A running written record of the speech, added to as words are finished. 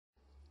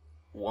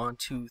1,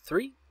 2,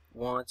 3.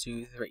 1,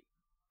 2, 3.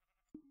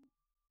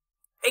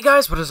 Hey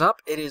guys, what is up?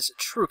 It is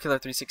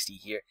TrueKiller360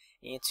 here,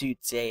 and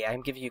today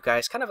I'm giving you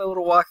guys kind of a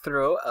little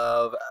walkthrough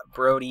of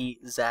Brody,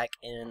 Zach,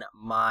 and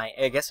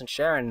and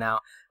Sharon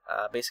now.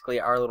 Basically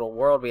our little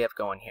world we have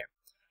going here.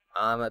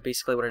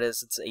 Basically what it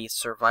is, it's a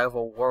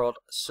survival world,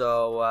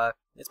 so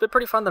it's been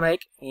pretty fun to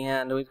make,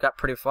 and we've got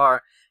pretty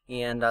far.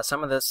 And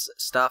some of this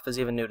stuff is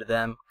even new to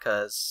them,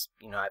 because,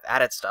 I've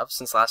added stuff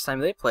since last time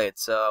they played.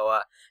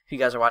 So if you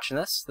guys are watching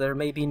this, there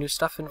may be new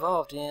stuff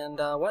involved and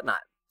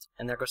whatnot.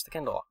 And there goes the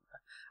Kindle.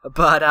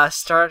 But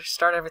start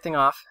everything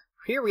off.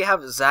 Here we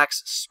have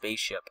Zach's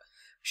spaceship.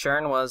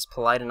 Sharon was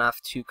polite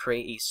enough to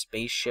create a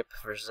spaceship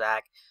for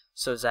Zach.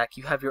 So Zach,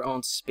 you have your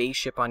own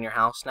spaceship on your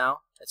house now.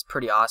 It's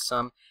pretty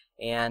awesome.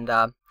 And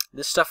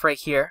this stuff right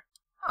here,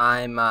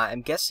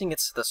 I'm guessing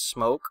it's the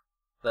smoke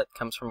that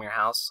comes from your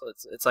house.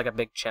 It's like a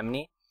big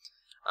chimney.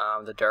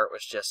 The dirt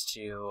was just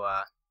to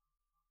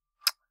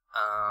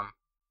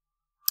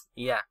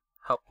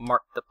help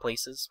mark the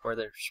places where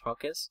the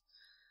smoke is.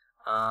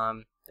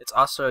 It's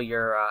also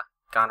your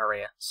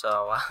gonorrhea.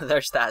 So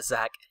there's that,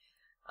 Zach.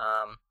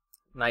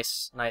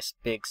 Nice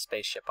big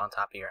spaceship on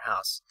top of your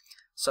house.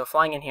 So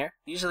flying in here.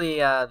 Usually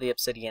the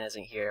obsidian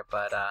isn't here,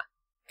 but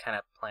kind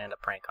of planned a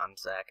prank on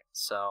Zach.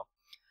 So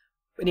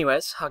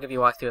anyways, I'll give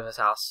you a walkthrough of his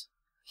house.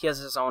 He has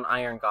his own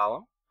iron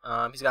golem.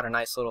 He's got a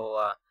nice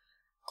little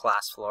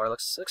glass floor.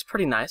 Looks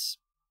pretty nice.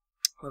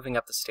 Moving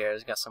up the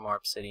stairs, got some more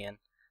obsidian.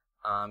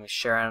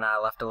 Sharon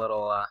left a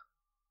little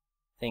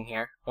thing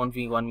here.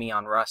 1v1 me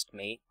on Rust,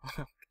 mate.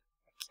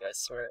 I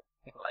swear it.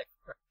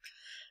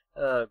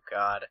 Oh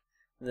god.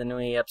 Then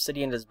we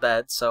obsidianed his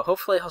bed, so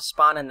hopefully he'll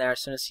spawn in there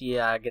as soon as he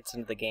gets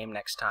into the game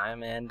next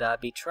time and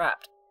be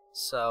trapped.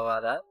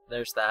 So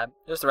there's that.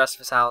 There's the rest of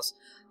his house.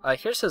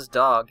 Here's his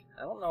dog.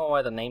 I don't know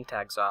why the name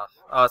tag's off.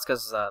 Oh, it's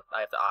because I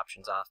have the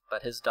options off.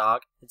 But his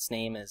dog, its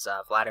name is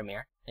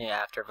Vladimir. Yeah,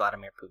 after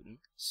Vladimir Putin.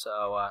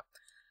 So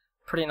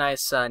pretty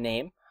nice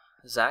name,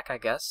 Zach, I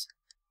guess.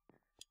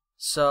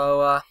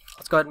 So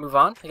let's go ahead and move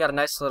on. We got a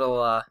nice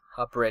little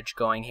bridge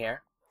going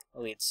here.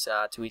 It leads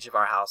to each of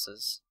our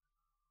houses.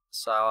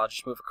 So I'll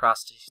just move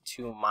across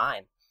to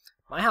mine.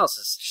 My house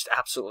is just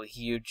absolutely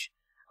huge.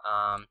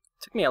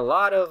 Took me a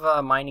lot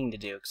of mining to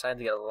do because I had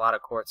to get a lot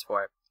of quartz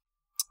for it.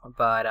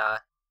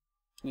 But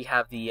we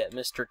have the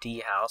Mr.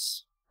 D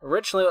house.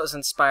 Originally it was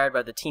inspired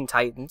by the Teen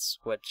Titans,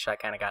 which I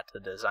kind of got the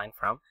design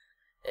from.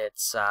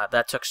 It's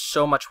that took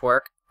so much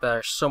work.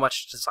 There's so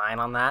much design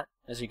on that,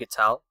 as you could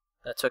tell.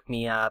 That took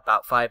me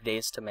about 5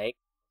 days to make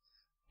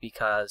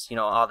because,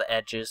 all the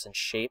edges and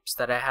shapes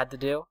that I had to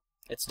do.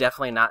 It's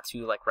definitely not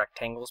two like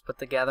rectangles put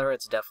together.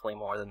 It's definitely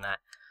more than that.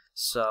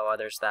 So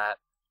there's that.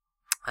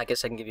 I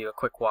guess I can give you a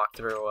quick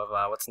walkthrough of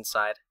what's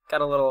inside.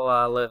 Got a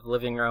little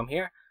living room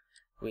here.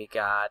 We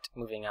got,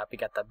 moving up, we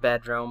got the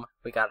bedroom.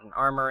 We got an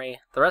armory.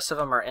 The rest of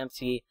them are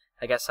empty.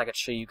 I guess I could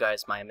show you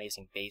guys my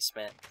amazing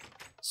basement.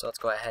 So let's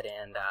go ahead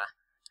and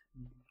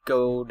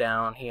go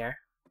down here.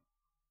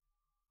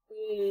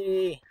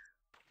 Whee!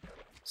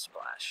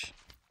 Splash.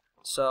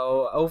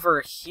 So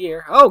over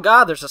here, oh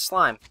god, there's a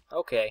slime.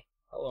 Okay,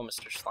 hello,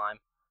 Mr. Slime.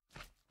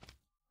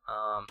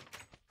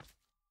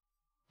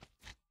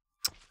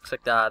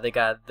 Looks like they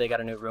got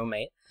a new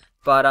roommate.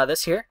 But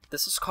this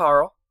is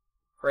Carl,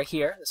 right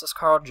here. This is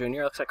Carl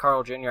Jr. Looks like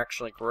Carl Jr.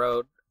 actually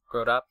grown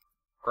up.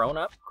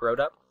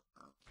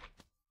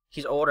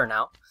 He's older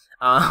now.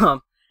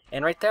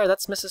 And right there,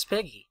 that's Mrs.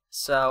 Piggy.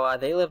 So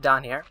they live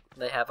down here.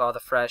 They have all the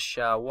fresh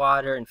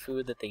water and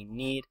food that they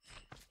need.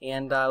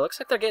 And looks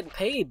like they're getting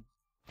paid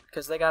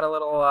because they got a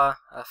little a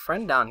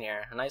friend down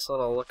here. A nice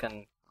little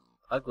looking,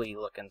 ugly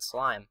looking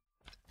slime.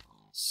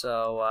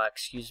 So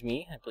excuse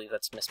me, I believe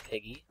that's Miss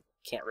Piggy.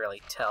 Can't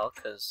really tell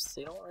because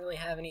they don't really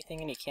have anything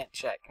and you can't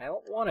check. And I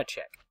don't want to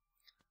check.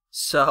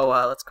 So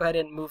let's go ahead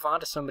and move on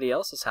to somebody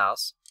else's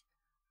house.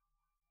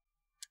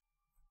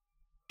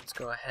 Let's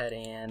go ahead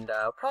and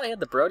probably head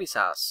to Brody's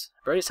house.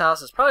 Brody's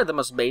house is probably the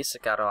most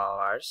basic out of all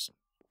ours.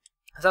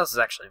 His house is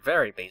actually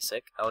very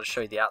basic. I'll just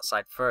show you the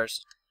outside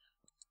first.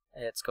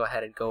 Let's go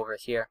ahead and go over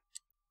here.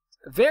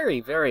 Very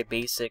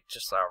basic,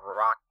 just a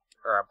rock,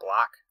 or a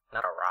block,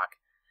 not a rock.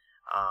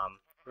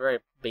 Very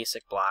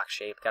basic block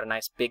shape. Got a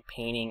nice big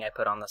painting I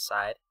put on the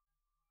side.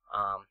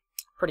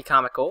 Pretty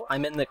comical.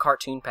 I'm in the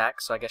cartoon pack,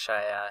 so I guess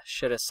I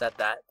should have said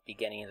that at the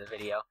beginning of the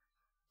video.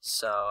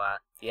 So,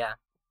 yeah.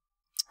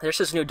 There's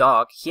his new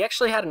dog. He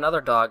actually had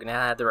another dog and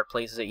I had to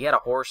replace it. He had a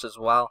horse as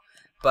well.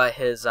 But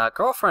his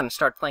girlfriend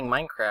started playing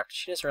Minecraft.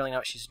 She doesn't really know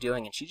what she's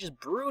doing, and she just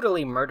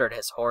brutally murdered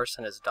his horse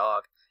and his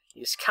dog. He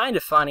was kind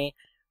of funny,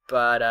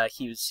 but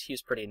he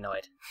was pretty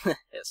annoyed.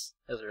 Yes,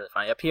 it was really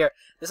funny. Up here,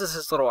 this is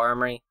his little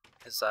armory,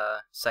 his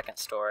second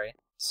story.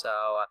 So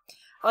I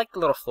like the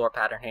little floor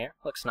pattern here.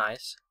 Looks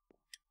nice.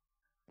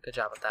 Good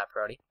job with that,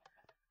 Brody.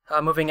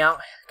 Moving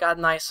out, got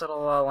nice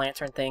little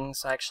lantern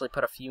things. I actually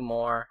put a few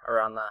more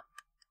around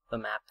the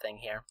map thing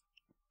here.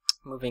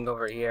 Moving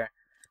over here.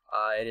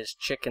 It is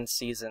chicken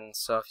season,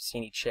 so if you see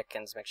any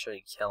chickens, make sure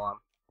you kill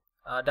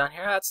them. Down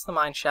here, that's the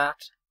mine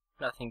shaft.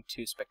 Nothing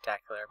too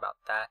spectacular about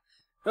that.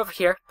 Over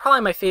here,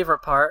 probably my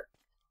favorite part,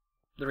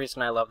 the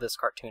reason I love this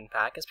cartoon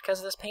pack, is because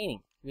of this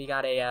painting. We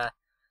got a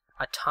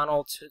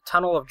tunnel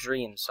of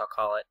dreams, I'll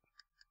call it.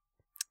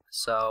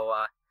 So,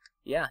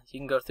 yeah, you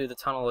can go through the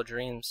tunnel of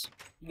dreams.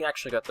 You can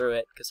actually go through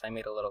it, because I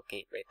made a little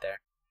gate right there.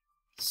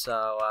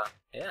 So,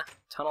 yeah,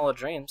 tunnel of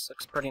dreams.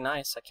 Looks pretty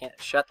nice. I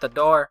can't shut the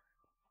door.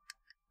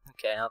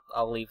 Okay,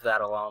 I'll leave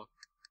that alone.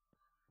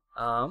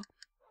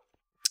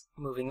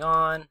 Moving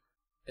on.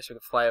 Guess we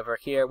can fly over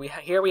here.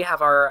 Here we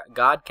have our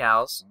god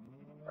cows,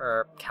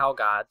 or cow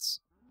gods.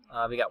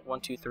 We got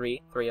 1, 2,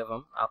 3, 3 of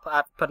them.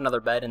 I'll put another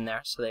bed in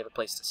there so they have a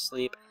place to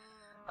sleep.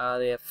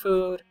 They have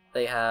food.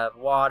 They have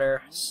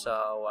water.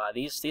 So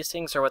these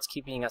things are what's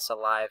keeping us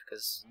alive,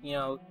 because you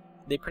know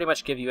they pretty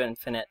much give you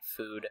infinite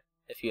food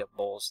if you have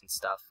bowls and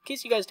stuff. In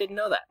case you guys didn't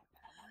know that.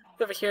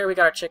 Over here we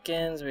got our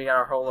chickens. We got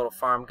our whole little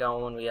farm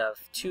going. We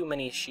have too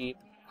many sheep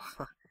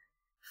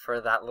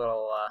for that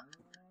little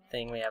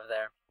thing we have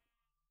there.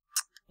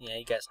 Yeah,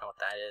 you guys know what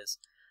that is.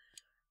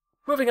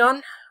 Moving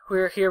on,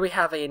 we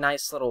have a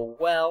nice little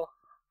well,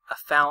 a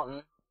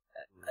fountain,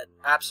 an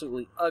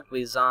absolutely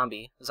ugly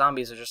zombie.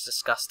 Zombies are just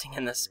disgusting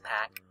in this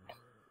pack.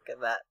 Look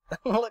at that.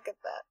 Look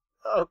at that.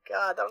 Oh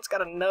god, that one's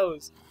got a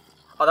nose.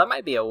 Oh, that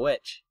might be a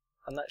witch.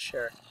 I'm not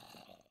sure.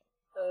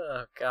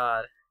 Oh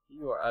god,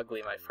 you are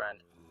ugly, my friend.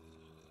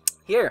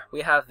 Here,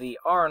 we have the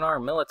R&R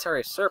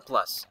military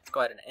surplus. Let's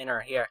go ahead and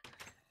enter here.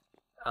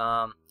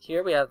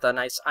 Here we have the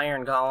nice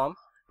iron golem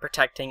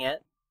protecting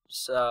it.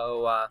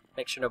 So,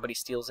 make sure nobody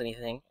steals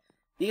anything.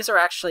 These are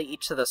actually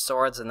each of the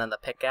swords and then the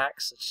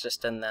pickaxe. It's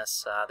just in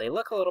this, they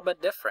look a little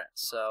bit different.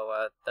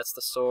 So, that's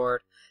the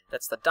sword,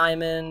 that's the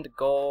diamond,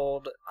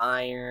 gold,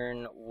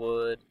 iron,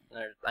 wood.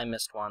 I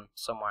missed one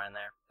somewhere in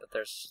there, but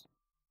there's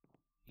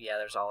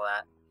all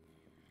that.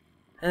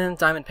 And then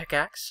diamond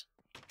pickaxe.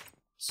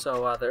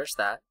 So, there's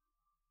that.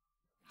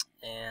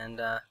 And,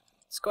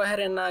 let's go ahead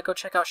and go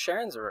check out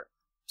Sharon's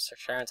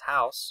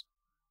house.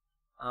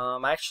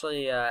 I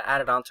actually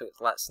added on to it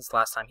since the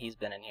last time he's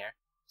been in here.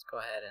 Let's go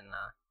ahead and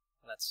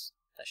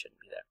that shouldn't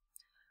be there.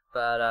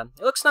 But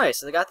it looks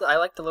nice. I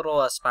like the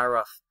little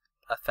spiral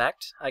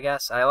effect, I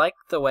guess. I like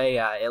the way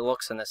it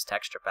looks in this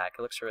texture pack.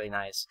 It looks really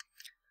nice.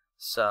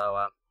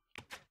 So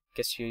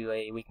guess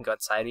we can go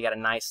outside. We got a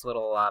nice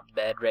little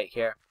bed right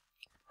here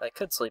that I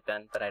could sleep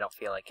in, but I don't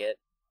feel like it.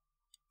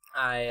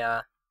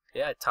 I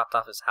topped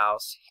off his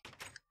house,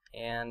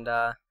 and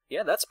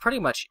yeah, that's pretty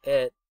much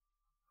it.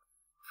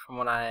 From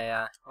what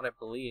I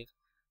believe.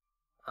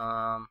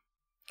 Got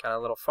a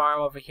little farm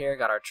over here,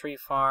 got our tree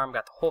farm,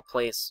 got the whole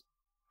place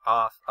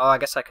off. Oh, I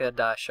guess I could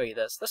show you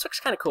this. This looks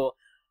kind of cool.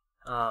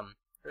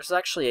 There's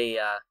actually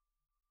a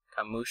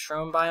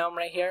mushroom biome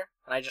right here,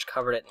 and I just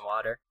covered it in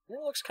water. And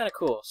it looks kind of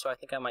cool, so I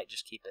think I might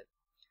just keep it.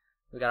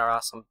 We got our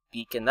awesome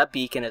beacon. That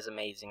beacon is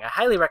amazing. I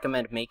highly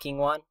recommend making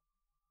one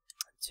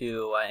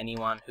to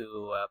anyone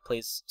who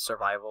plays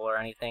survival or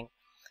anything.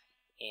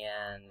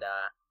 And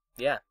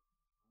yeah.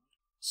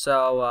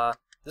 So,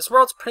 this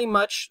world's pretty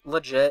much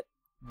legit,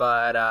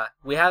 but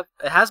it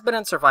has been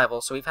in survival,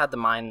 so we've had the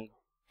mine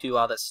do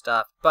all this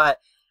stuff, but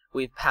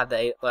we've had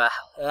the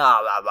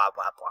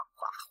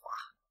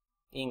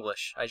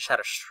English. I just had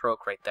a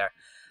stroke right there.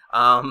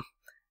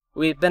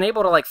 We've been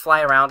able to like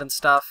fly around and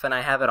stuff, and I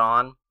have it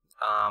on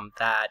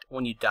that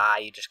when you die,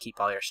 you just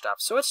keep all your stuff.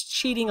 So it's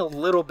cheating a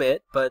little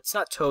bit, but it's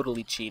not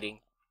totally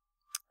cheating.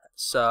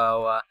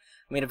 So, I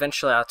mean,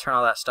 eventually I'll turn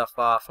all that stuff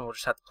off, and we'll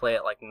just have to play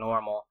it like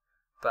normal.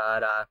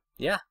 But,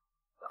 yeah.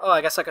 Oh,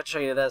 I guess I could show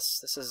you this.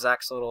 This is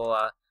Zach's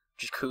little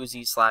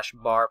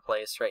jacuzzi/bar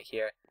place right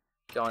here.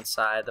 Go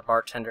inside. The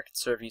bartender can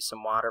serve you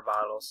some water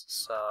bottles.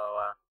 So,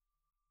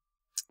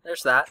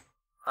 there's that.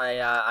 I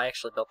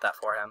actually built that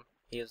for him.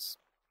 He's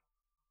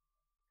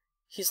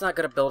not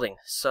good at building,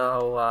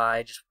 so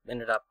I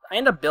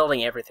end up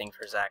building everything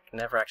for Zach.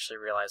 Never actually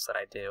realized that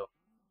I do.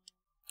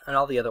 And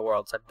all the other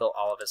worlds, I built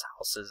all of his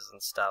houses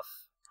and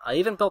stuff. I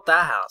even built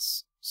that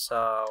house.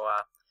 So,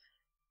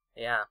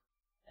 yeah.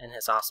 And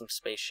his awesome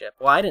spaceship.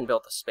 Well, I didn't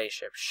build the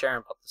spaceship.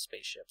 Sharon built the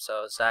spaceship.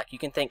 So, Zach, you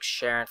can thank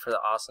Sharon for the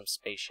awesome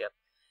spaceship.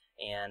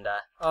 And,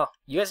 oh,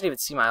 you guys didn't even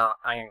see my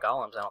iron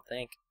golems, I don't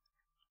think.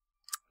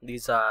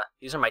 These are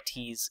my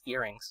tease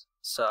earrings.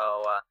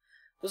 So,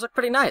 those look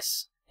pretty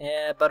nice.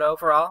 Yeah, but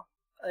overall,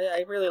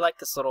 I really like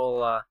this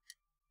little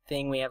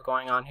thing we have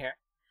going on here.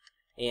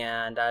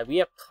 And we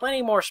have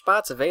plenty more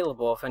spots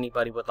available if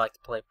anybody would like to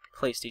play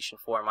PlayStation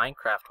 4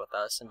 Minecraft with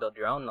us and build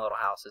your own little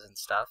houses and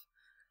stuff.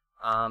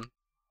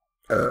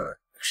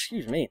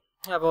 Excuse me.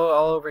 We have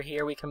all over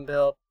here we can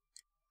build,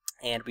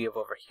 and we have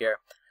over here.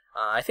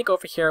 I think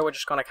over here we're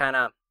just going to kind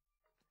of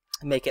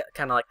make it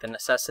kind of like the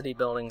necessity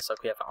buildings,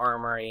 like we have an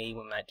armory,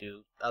 we might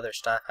do other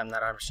stuff. I'm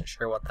not 100%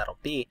 sure what that'll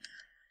be.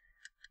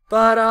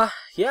 But,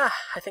 yeah,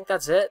 I think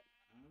that's it.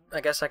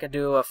 I guess I could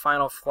do a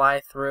final fly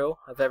through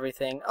of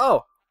everything.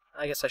 Oh,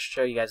 I guess I should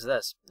show you guys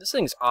this. This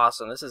thing's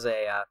awesome. This is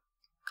a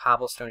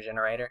cobblestone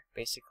generator.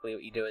 Basically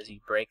what you do is you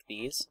break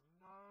these,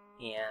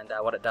 and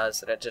what it does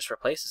is it just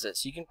replaces it.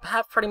 So you can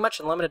have pretty much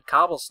unlimited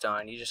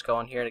cobblestone. You just go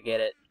in here to get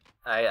it.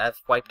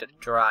 I've wiped it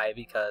dry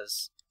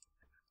because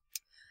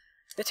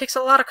It takes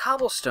a lot of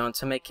cobblestone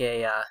to make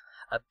a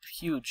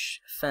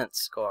huge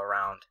fence go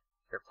around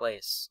your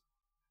place.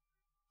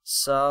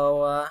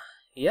 So,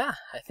 yeah,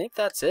 I think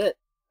that's it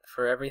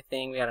for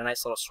everything. We got a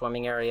nice little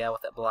swimming area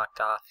with it blocked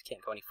off. You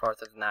can't go any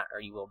farther than that or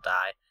you will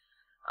die.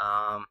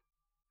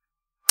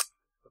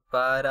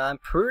 But I'm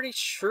pretty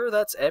sure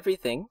that's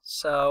everything.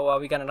 So,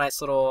 we got a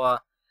nice little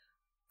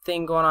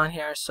thing going on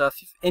here. So if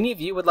any of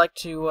you would like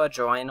to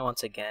join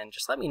once again,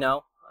 just let me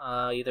know.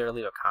 Either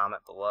leave a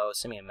comment below,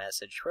 send me a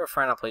message. If we're a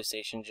friend on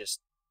PlayStation, just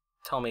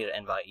tell me to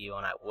invite you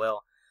and I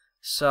will.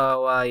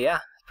 So yeah,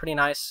 pretty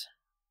nice.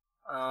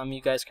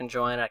 You guys can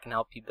join. I can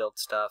help you build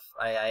stuff.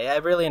 I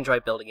really enjoy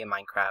building in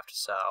Minecraft,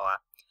 so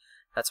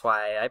that's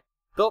why I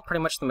built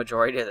pretty much the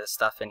majority of this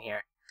stuff in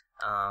here.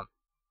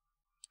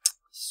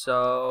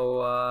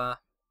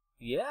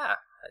 Yeah,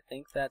 I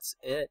think that's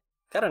it.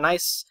 Got a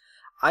nice.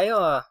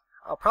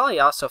 I'll probably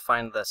also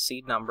find the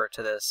seed number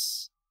to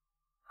this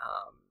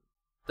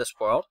this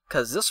world,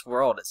 because this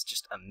world is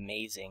just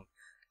amazing.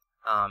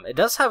 It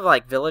does have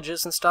like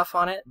villages and stuff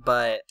on it,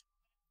 but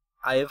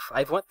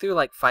I've went through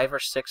like 5 or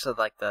 6 of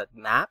like the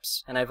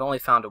maps, and I've only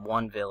found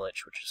one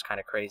village, which is kind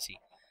of crazy.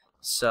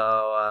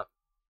 So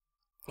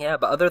yeah,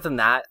 but other than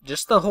that,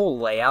 just the whole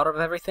layout of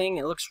everything,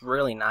 it looks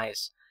really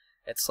nice.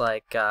 It's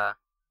like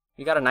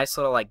you got a nice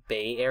little like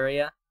bay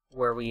area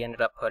where we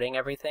ended up putting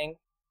everything.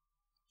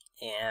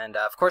 And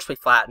of course we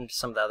flattened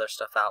some of the other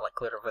stuff out, like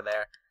clear over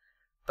there.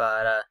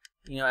 But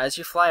you know, as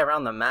you fly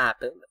around the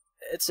map,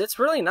 it's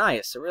really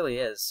nice. It really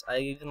is. I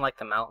even like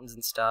the mountains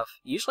and stuff.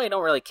 Usually I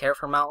don't really care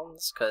for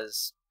mountains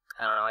because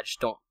I don't know. I just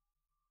don't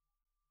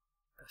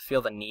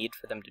feel the need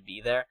for them to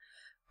be there.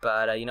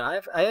 But you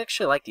know, I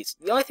actually like these.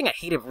 The only thing I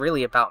hate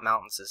really about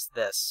mountains is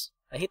this.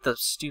 I hate the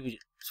stupid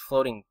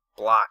floating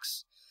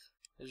blocks.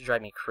 It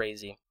drive me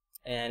crazy.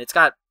 And it's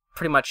got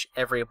pretty much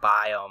every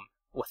biome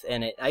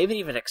within it. I haven't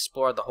even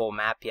explored the whole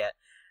map yet.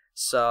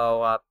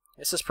 So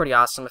this is pretty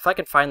awesome. If I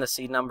can find the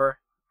seed number,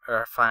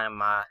 or if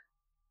I'm I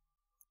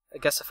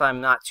guess if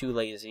I'm not too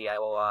lazy, I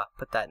will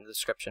put that in the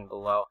description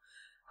below.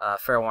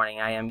 Fair warning,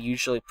 I am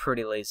usually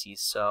pretty lazy,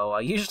 so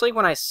usually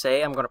when I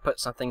say I'm going to put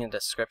something in the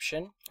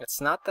description, it's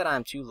not that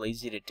I'm too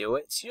lazy to do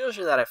it, it's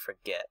usually that I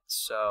forget.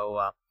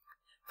 So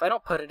if I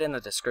don't put it in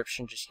the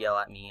description, just yell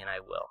at me and I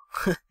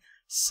will.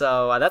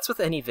 So that's with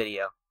any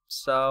video.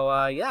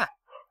 So yeah,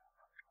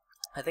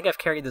 I think I've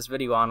carried this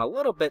video on a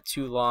little bit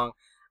too long,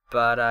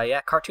 but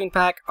yeah, Cartoon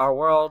Pack, our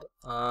world.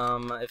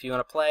 If you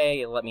want to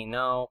play, let me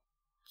know.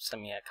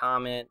 Send me a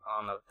comment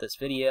on this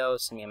video.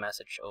 Send me a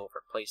message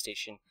over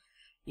PlayStation.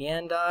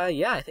 And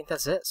yeah, I think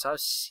that's it. So I'll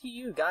see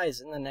you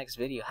guys in the next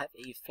video. Have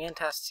a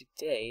fantastic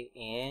day,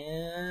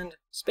 and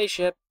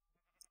spaceship.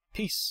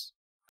 Peace.